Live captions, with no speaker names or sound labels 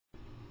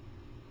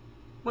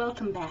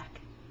Welcome back.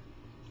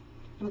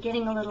 I'm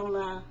getting a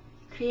little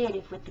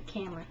creative with the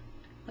camera.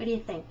 What do you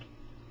think?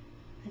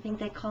 I think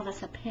they call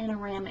this a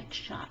panoramic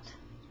shot.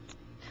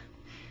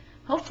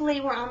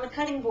 Hopefully we're on the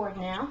cutting board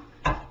now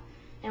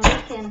and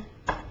we can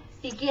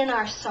begin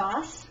our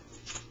sauce.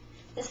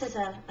 This is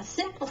a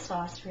simple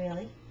sauce,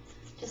 really.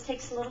 Just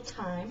takes a little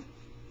time.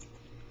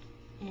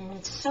 And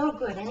it's so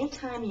good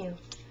anytime you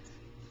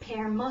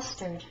pair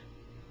mustard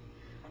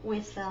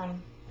with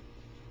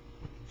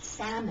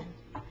salmon.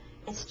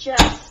 It's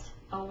just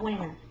a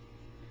winner.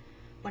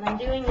 What I'm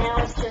doing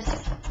now is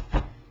just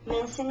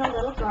mincing a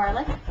little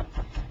garlic.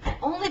 I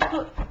only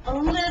put a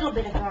little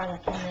bit of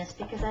garlic in this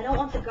because I don't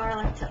want the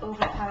garlic to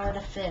overpower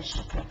the fish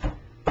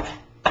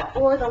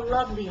or the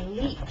lovely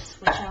leeks,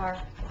 which are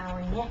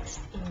our next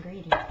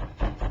ingredient.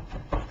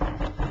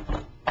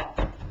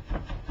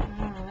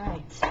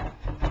 Alright.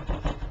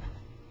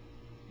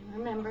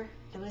 Remember,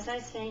 do as I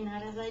say,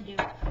 not as I do.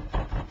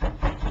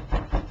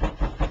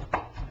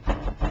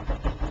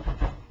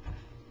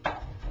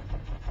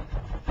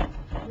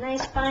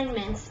 Nice fine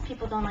mince.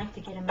 People don't like to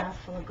get a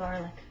mouthful of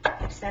garlic,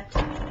 except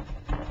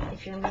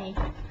if you're me.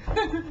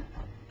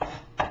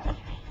 Okay.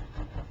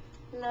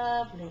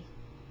 Lovely.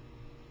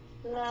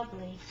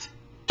 Lovely.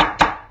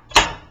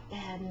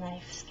 Bad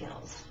knife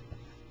skills.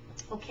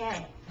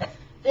 Okay.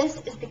 This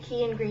is the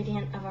key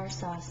ingredient of our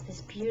sauce,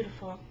 this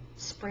beautiful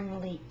spring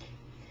leek.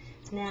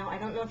 Now, I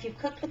don't know if you've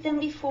cooked with them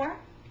before.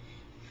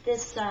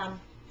 This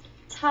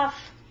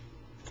tough,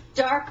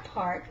 dark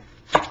part,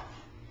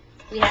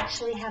 we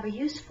actually have a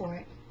use for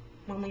it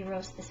when we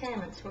roast the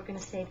salmon, so we're going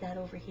to save that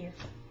over here.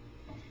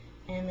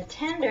 And the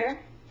tender,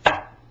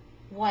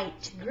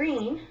 white to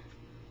green,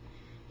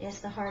 is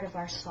the heart of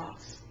our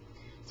sauce.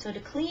 So to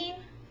clean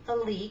a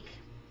leek,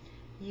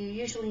 you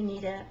usually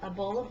need a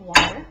bowl of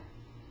water.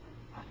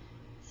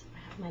 So I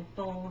have my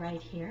bowl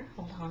right here.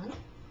 Hold on.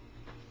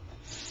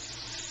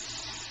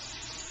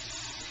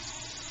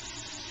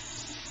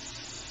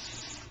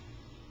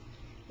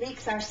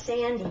 Leeks are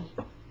sandy.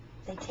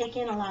 They take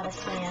in a lot of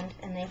sand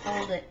and they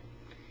hold it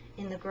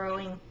in the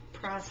growing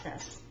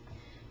process.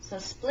 So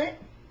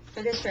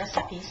for this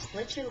recipe,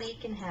 split your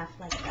leek in half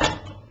like that.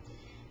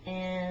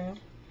 And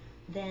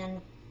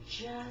then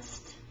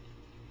just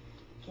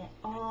get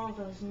all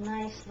those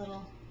nice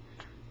little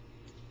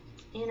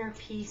inner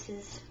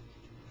pieces.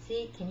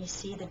 See, can you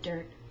see the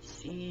dirt?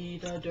 See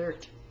the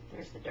dirt.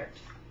 There's the dirt.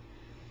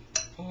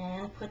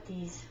 And put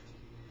these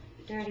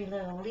dirty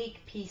little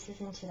leek pieces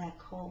into that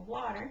cold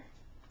water.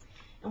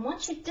 And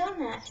once you've done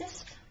that,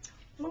 just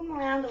move them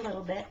around a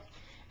little bit,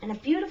 and a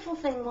beautiful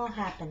thing will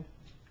happen.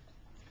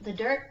 The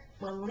dirt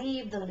will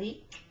leave the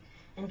leek,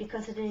 and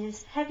because it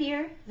is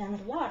heavier than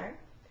the water,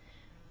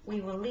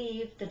 we will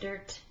leave the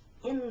dirt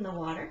in the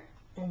water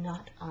and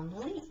not on the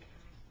leek.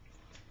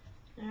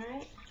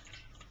 Alright?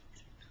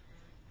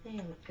 There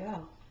we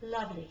go.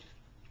 Lovely.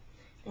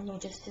 Then you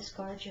just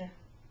discard your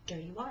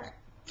dirty water.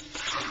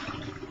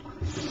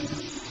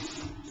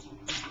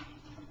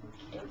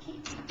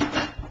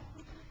 Okey-dokey.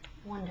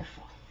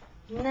 Wonderful.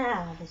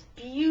 Now, this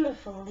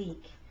beautiful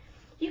leek.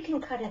 You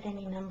can cut it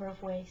any number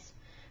of ways.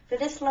 For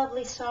this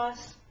lovely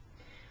sauce,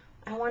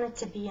 I want it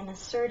to be an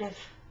assertive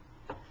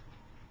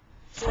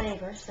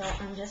flavor, so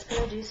I'm just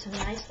going to do some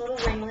nice little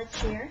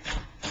ringlets here.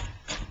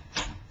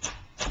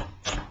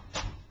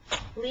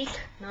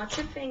 Leek, not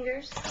your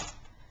fingers.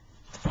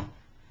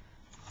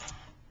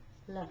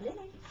 Lovely.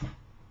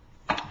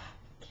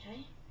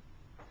 Okay.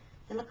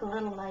 They look a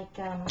little like,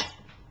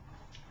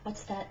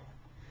 what's that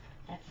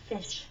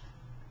fish?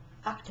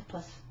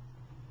 Octopus,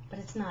 but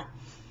it's not.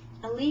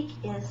 A leek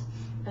is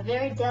a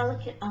very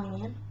delicate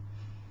onion.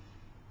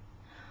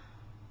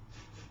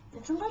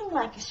 It's a little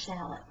like a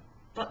shallot,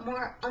 but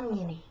more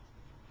oniony.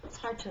 It's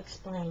hard to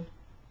explain,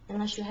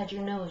 unless you had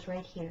your nose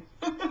right here.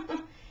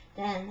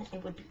 Then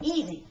it would be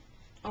easy.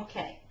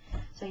 Okay,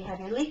 so you have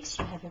your leeks,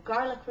 you have your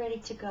garlic ready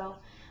to go.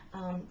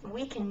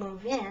 We can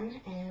move in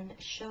and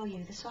show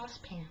you the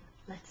saucepan.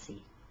 Let's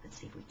see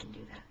if we can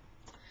do that.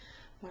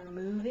 We're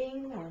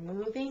moving, we're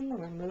moving,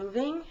 we're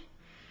moving.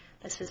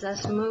 This is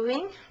us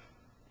moving.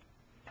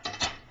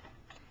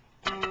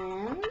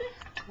 And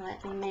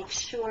let me make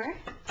sure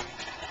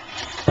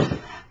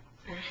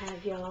I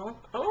have y'all.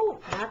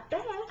 Oh, not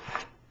bad.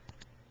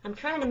 I'm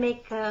trying to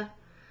make a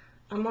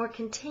more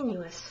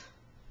continuous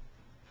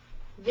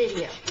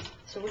video.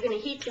 So we're going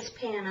to heat this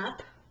pan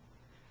up.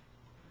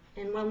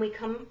 And when we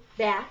come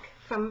back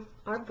from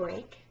our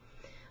break,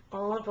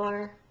 all of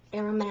our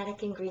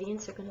aromatic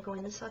ingredients are going to go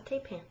in the saute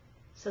pan.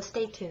 So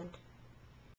stay tuned.